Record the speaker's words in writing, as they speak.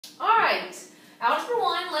right. Algebra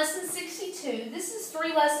 1, lesson 62. This is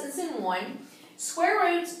 3 lessons in 1. Square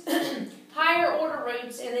roots, higher order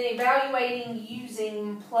roots, and then evaluating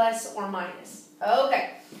using plus or minus.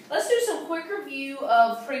 Okay, let's do some quick review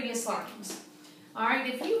of previous learnings. All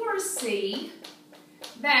right, if you were to see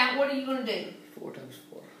that, what are you going to do? 4 times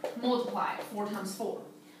 4. Multiply it, 4 times 4.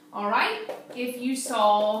 All right, if you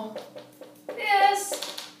saw this,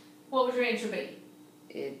 what would your answer be?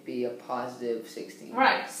 It'd be a positive 16.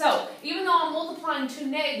 Right, so even though I'm multiplying two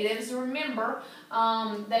negatives, remember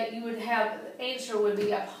that you would have, the answer would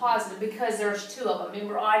be a positive because there's 2 of them.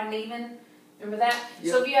 Remember odd and even? Remember that?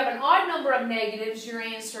 Yep. So if you have an odd number of negatives, your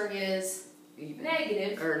answer is even.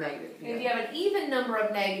 Negative. Or negative. Yeah. If you have an even number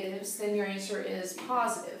of negatives, then your answer is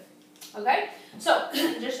positive. Okay? So,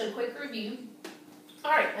 just a quick review.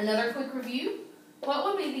 All right, another quick review. What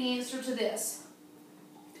would be the answer to this?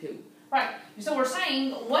 2. Right. So we're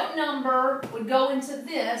saying what number would go into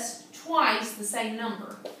this twice the same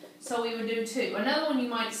number. So we would do 2. Another one you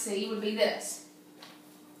might see would be this.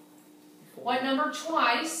 4. What number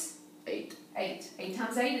twice? 8. 8. 8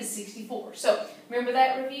 times 8 is 64. So remember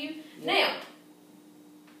that review? Yeah.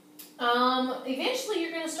 Now, eventually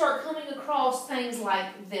you're going to start coming across things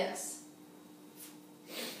like this.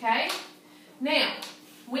 Okay? Now,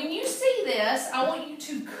 when you see this, I want you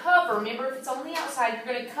to cover. Remember, if it's on the outside,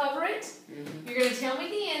 you're going to cover it. Mm-hmm. You're going to tell me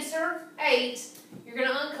the answer, 8. You're going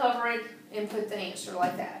to uncover it and put the answer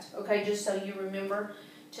like that. Okay, just so you remember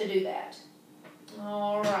to do that.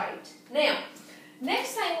 All right. Now,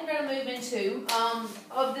 next thing we're going to move into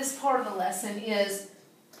of this part of the lesson is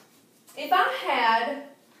if I had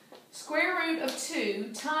square root of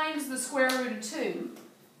 2 times the square root of 2,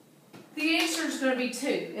 the answer is going to be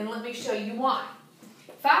 2. And let me show you why.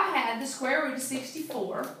 If I had the square root of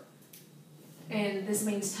 64, and this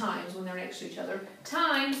means times when they're next to each other,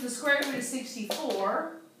 times the square root of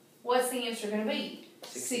 64, what's the answer going to be?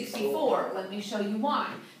 64. Let me show you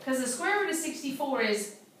why. Because the square root of 64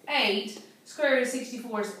 is 8, square root of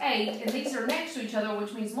 64 is 8, and these are next to each other,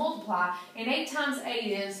 which means multiply, and 8 times 8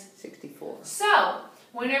 is 64. So,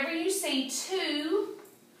 whenever you see 2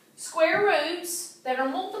 square roots that are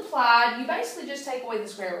multiplied, you basically just take away the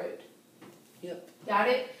square root. Yep. Got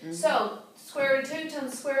it? Mm-hmm. So, square root of 2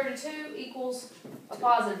 times the square root of 2 equals a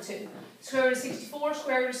positive 2. Square root of 64,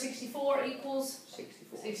 square root of 64 equals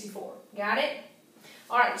 64. Got it?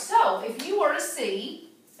 Alright, so if you were to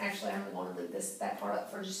see, actually I'm going to leave that part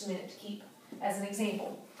up for just a minute to keep as an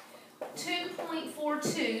example.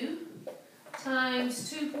 2.42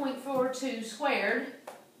 times 2.42 squared,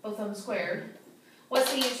 both of them squared,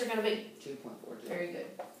 what's the answer going to be? 2.42. Very good.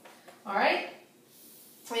 Alright?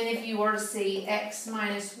 And if you were to see x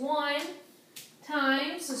minus 1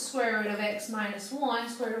 times the square root of x minus 1,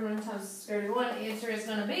 square root of 1 times the square root of 1, the answer is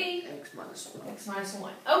going to be? X minus 1. X minus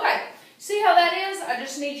 1. Okay. See how that is? I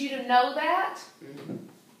just need you to know that. Mm-hmm.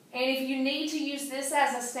 And if you need to use this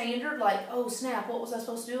as a standard, like, oh snap, what was I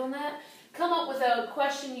supposed to do on that? Come up with a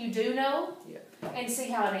question you do know and see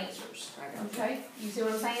how it answers. Okay? You see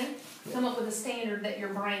what I'm saying? Come up with a standard that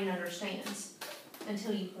your brain understands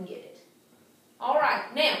until you can get it. All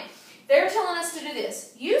right, now, they're telling us to do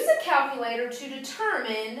this. Use a calculator to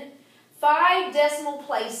determine 5 decimal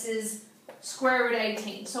places square root of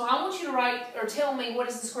 18. So I want you to write, or tell me, what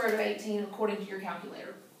is the square root of 18 according to your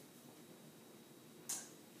calculator?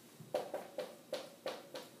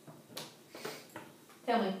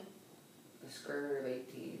 Tell me. The square root of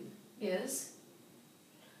 18 is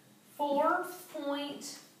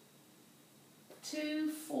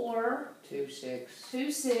 4.24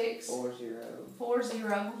 26 40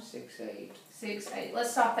 68.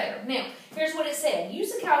 Let's stop there. Now, here's what it said.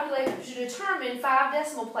 Use a calculator to determine 5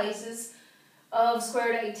 decimal places of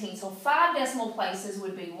square root of 18. So 5 decimal places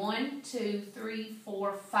would be 1, 2, 3,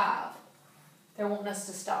 4, 5. They're wanting us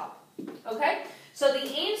to stop. Okay? So the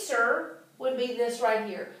answer would be this right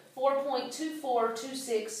here.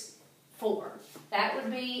 4.24264. That would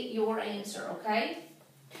be your answer, okay?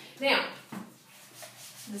 Now,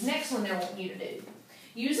 this next one they're wanting you to do.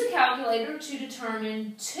 Use a calculator to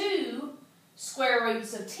determine 2 square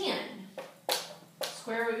roots of 10.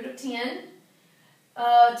 Square root of 10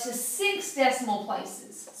 to 6 decimal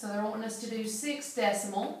places. So they're wanting us to do 6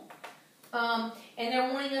 decimal. And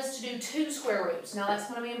they're wanting us to do 2 square roots. Now that's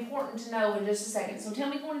going to be important to know in just a second. So go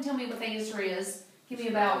ahead and tell me what the answer is. Give me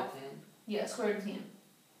about, square root of 10.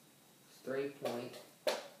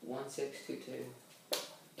 3.1622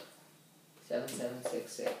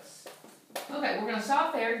 7766. Okay, we're going to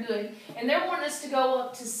stop there. Good. And they're wanting us to go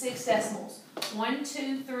up to 6 decimals. 1,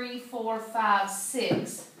 2, 3, 4, 5,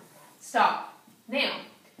 6. Stop. Now,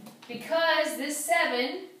 because this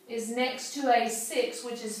 7 is next to a 6,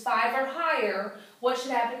 which is 5 or higher, what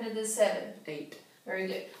should happen to this 7? 8. Very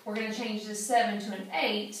good. We're going to change this 7 to an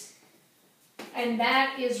 8, and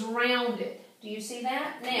that is rounded. Do you see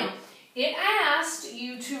that? Now, it asked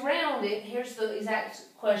you to round it. Here's the exact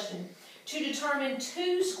question. To determine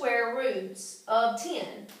 2 square roots of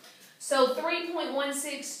 10. So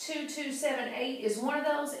 3.162278 is one of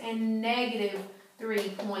those, and negative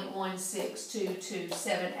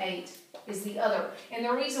 3.162278 is the other. And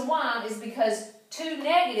the reason why is because 2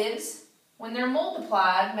 negatives, when they're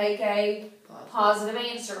multiplied, make a positive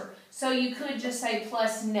answer. So you could just say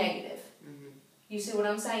plus negative. You see what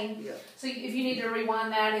I'm saying? Yeah. So if you need to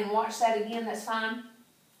rewind that and watch that again, that's fine.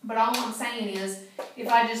 But all I'm saying is, if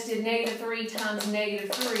I just did negative 3 times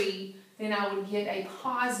negative 3, then I would get a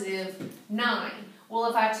positive 9. Well,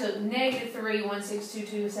 if I took negative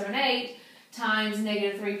 3.162278 times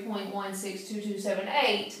negative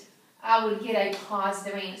 3.162278, I would get a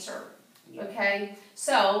positive answer. Yeah. Okay?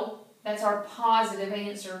 So that's our positive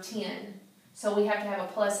answer, 10. So we have to have a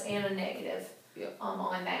plus and a negative. Yep.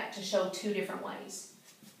 On that to show 2 different ways.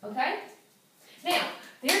 Okay? Now,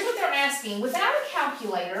 here's what they're asking. Without a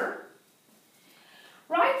calculator,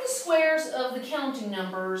 write the squares of the counting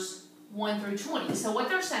numbers 1 through 20. So what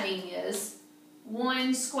they're saying is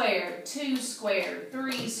 1 squared, 2 squared,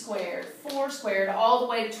 3 squared, 4 squared, all the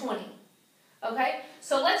way to 20. Okay?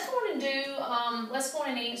 So let's go on and do, let's go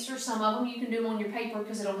on and answer some of them. You can do them on your paper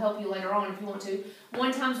because it'll help you later on if you want to.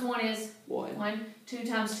 1 times 1 is 1. 2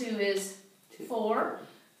 times 2 is 4.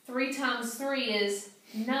 3 times 3 is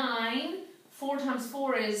 9. 4 times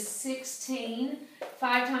 4 is 16.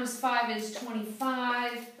 5 times 5 is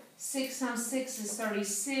 25. 6 times 6 is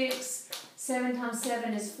 36. 7 times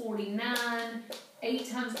 7 is 49.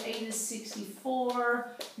 8 times 8 is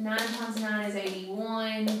 64. 9 times 9 is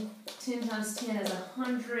 81. 10 times 10 is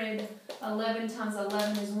 100. 11 times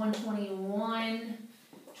 11 is 121.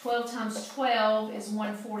 12 times 12 is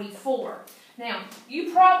 144. Now,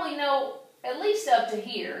 you probably know at least up to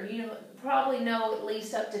here. You probably know at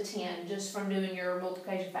least up to 10 just from doing your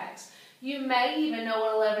multiplication facts. You may even know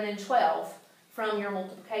 11 and 12 from your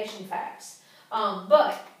multiplication facts.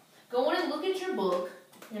 But go on and look at your book,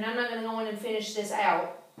 and I'm not going to go in and finish this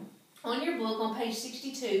out. On your book, on page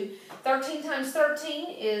 62, 13 times 13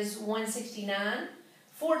 is 169.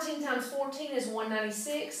 14 times 14 is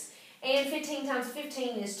 196. And 15 times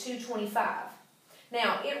 15 is 225.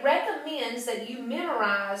 Now, it recommends that you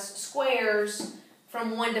memorize squares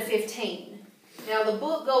from 1 to 15. Now, the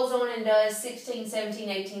book goes on and does 16, 17,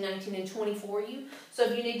 18, 19, and 20 for you. So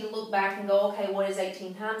if you need to look back and go, okay, what is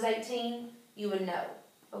 18 times 18? You would know.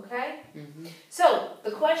 Okay? Mm-hmm. So,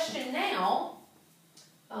 the question now,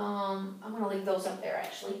 I'm going to leave those up there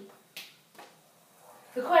actually.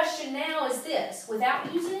 The question now is this.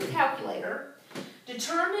 Without using a calculator,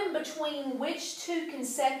 determine between which 2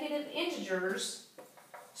 consecutive integers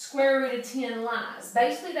square root of 10 lies.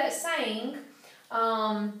 Basically, that's saying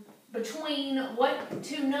between what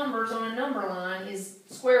 2 numbers on a number line is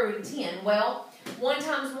square root of 10. Well, 1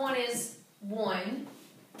 times 1 is 1.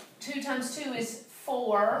 2 times 2 is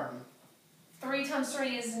 4. 3 times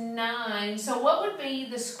 3 is 9. So what would be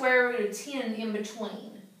the square root of 10 in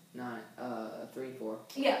between? 9. 3, 4.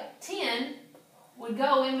 Yeah, 10 would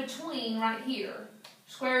go in between right here.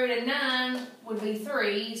 Square root of 9 would be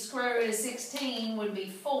 3. Square root of 16 would be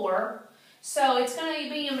 4. So it's going to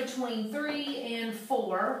be in between 3 and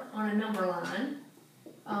 4 on a number line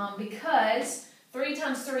because 3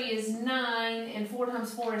 times 3 is 9 and 4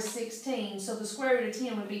 times 4 is 16. So the square root of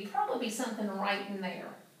 10 would be probably something right in there.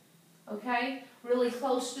 Okay? Really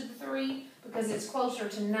close to the 3 because it's closer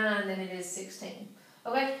to 9 than it is 16.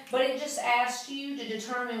 Okay? But it just asked you to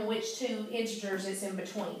determine which 2 integers it's in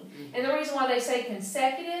between. Mm-hmm. And the reason why they say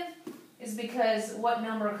consecutive is because what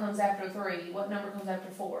number comes after 3? What number comes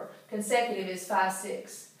after 4? Consecutive is 5,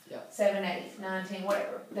 6, 7, 8, 9, 10,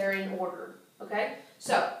 whatever. They're in order. Okay?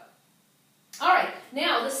 So, alright.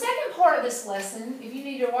 Now, the second part of this lesson, if you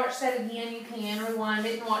need to watch that again, you can rewind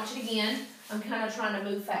it and watch it again. I'm kind of trying to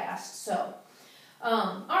move fast. So,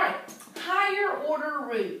 alright. Higher order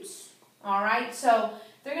roots. Alright, so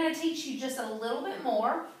they're going to teach you just a little bit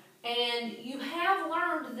more, and you have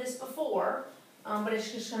learned this before, but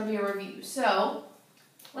it's just going to be a review. So,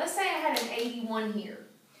 let's say I had an 81 here,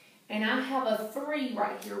 and I have a 3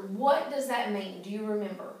 right here. What does that mean? Do you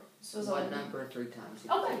remember? This was what number 3 times?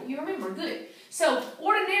 Okay, you remember. Good. So,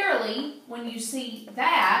 ordinarily, when you see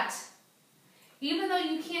that, even though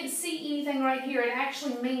you can't see anything right here, it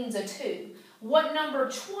actually means a 2. What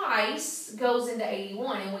number twice goes into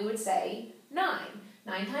 81? And we would say 9.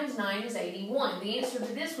 9 times 9 is 81. The answer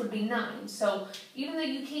to this would be 9. So even though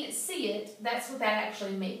you can't see it, that's what that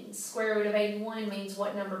actually means. Square root of 81 means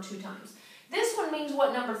what number 2 times. This one means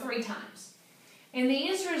what number 3 times. And the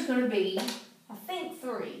answer is going to be, I think,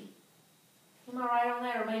 3. Am I right on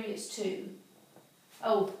that? Or maybe it's 2.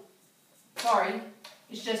 Oh, sorry.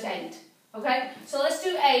 It's just 8. Okay? So let's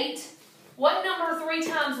do 8. What number 3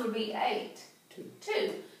 times would be 8? 2.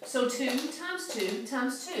 2. So 2 times 2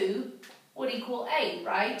 times 2 would equal 8,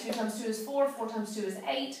 right? 2 times 2 is 4. 4 times 2 is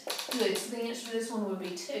 8. Good. So the answer to this one would be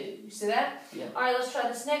 2. You see that? Yeah. All right, let's try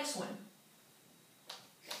this next one.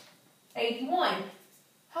 81.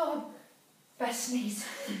 Oh, bad sneeze.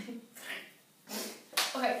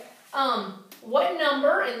 Okay. What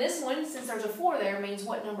number, and this one, since there's a 4 there, means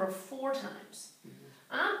what number 4 times?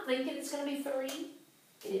 I'm thinking it's going to be 3.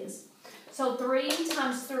 It is. So 3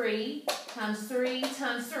 times 3 times 3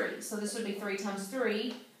 times 3. So this would be 3 times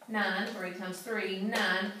 3, 9. 3 times 3,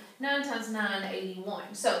 9. 9 times 9,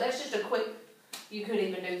 81. So that's just a quick, you could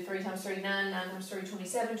even do 3 times 3, 9. 9 times 3,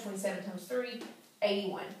 27. 27 times 3,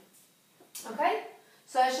 81. Okay?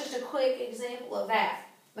 So that's just a quick example of that.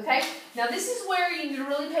 Okay? Now this is where you need to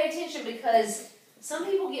really pay attention because some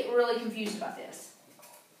people get really confused about this.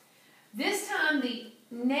 This time the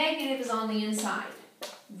negative is on the inside.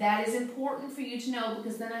 That is important for you to know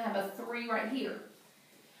because then I have a 3 right here.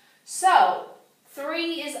 So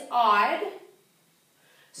 3 is odd.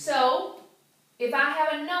 So if I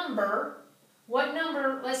have a number, what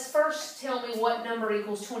number, let's first tell me what number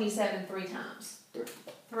equals 27 3 times.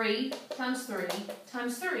 3 times 3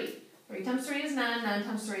 times 3. 3 times 3 is 9. 9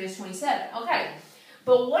 times 3 is 27. Okay.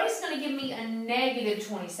 But what is going to give me a negative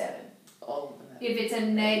 27? Oh, if it's a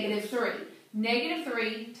negative 3. Negative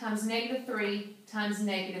 3 times negative 3 times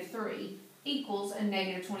negative 3 equals a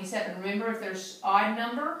negative 27. Remember, if there's odd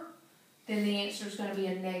number, then the answer is going to be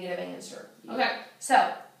a negative answer. Okay.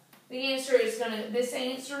 So the answer is going to, this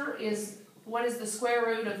answer is, what is the square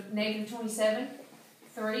root of negative 27?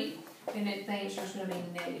 3. Then the answer is going to be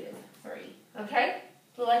negative 3. Okay?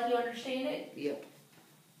 Feel like you understand it? Yep.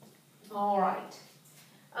 All right.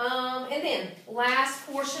 And then, last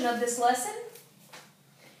portion of this lesson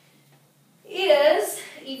is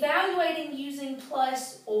evaluating using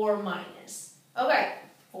plus or minus. Okay,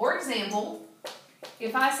 for example,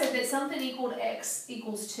 if I said that something equaled x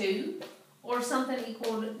equals 2, or something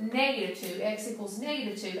equaled negative 2, x equals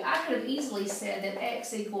negative 2, I could have easily said that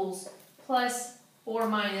x equals plus or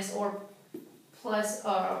minus or plus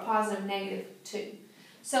or positive negative 2.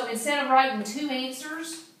 So instead of writing 2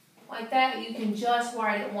 answers like that, you can just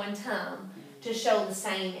write it one time to show the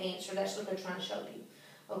same answer. That's what they're trying to show you.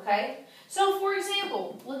 Okay? So for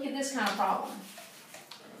example, look at this kind of problem.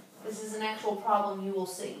 This is an actual problem you will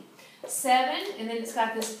see. 7, and then it's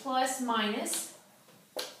got this plus minus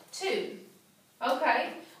 2.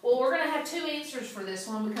 Okay, well we're going to have 2 answers for this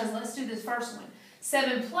one because let's do this first one.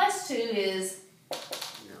 7 plus 2 is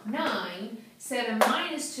 9. 7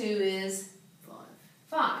 minus 2 is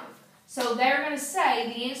 5. So they're going to say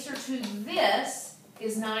the answer to this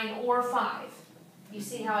is 9 or 5. You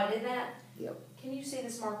see how I did that? Yep. Can you see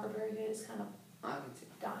this marker very good? It's kind of I can see.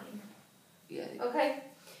 dying. Yeah. Okay.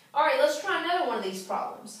 All right, let's try another one of these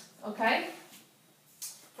problems. Okay.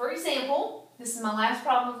 For example, this is my last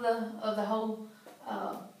problem of the whole,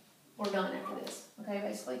 we're done after this. Okay,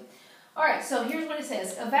 basically. All right, so here's what it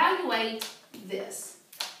says. Evaluate this.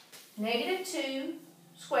 Negative 2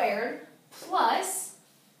 squared plus,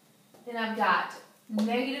 then I've got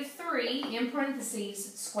negative 3 in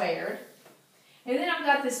parentheses squared. And then I've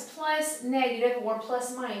got this plus negative or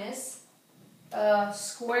plus minus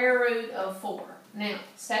square root of 4. Now,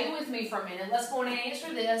 stay with me for a minute. Let's go on and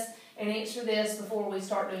answer this before we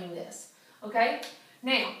start doing this. Okay?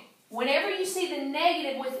 Now, whenever you see the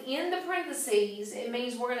negative within the parentheses, it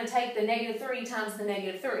means we're going to take the negative 3 times the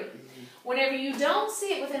negative 3. Whenever you don't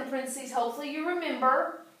see it within a parentheses, hopefully you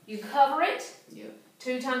remember, you cover it. Yep.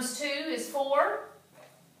 2 times 2 is 4.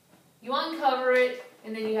 You uncover it,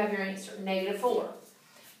 and then you have your answer, negative 4.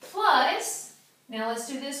 Plus, now let's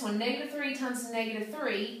do this one. Negative 3 times negative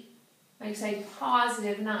 3 makes a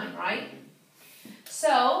positive 9, right?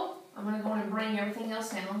 So, I'm going to go in and bring everything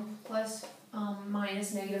else down. Plus,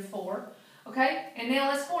 minus negative 4. Okay? And now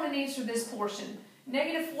let's go in and answer this portion.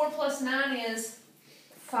 Negative 4 plus 9 is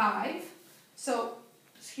 5. So,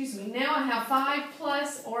 excuse me, now I have 5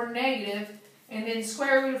 plus or negative, and then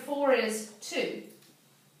square root of 4 is 2.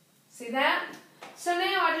 See that? So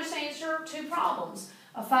now I just answer 2 problems.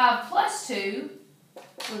 A 5 plus 2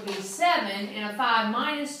 would be 7, and a 5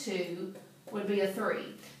 minus 2 would be a 3.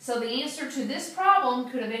 So the answer to this problem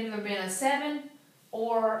could have either been a 7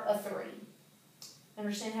 or a 3.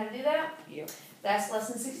 Understand how to do that? Yep. That's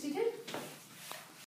lesson 62.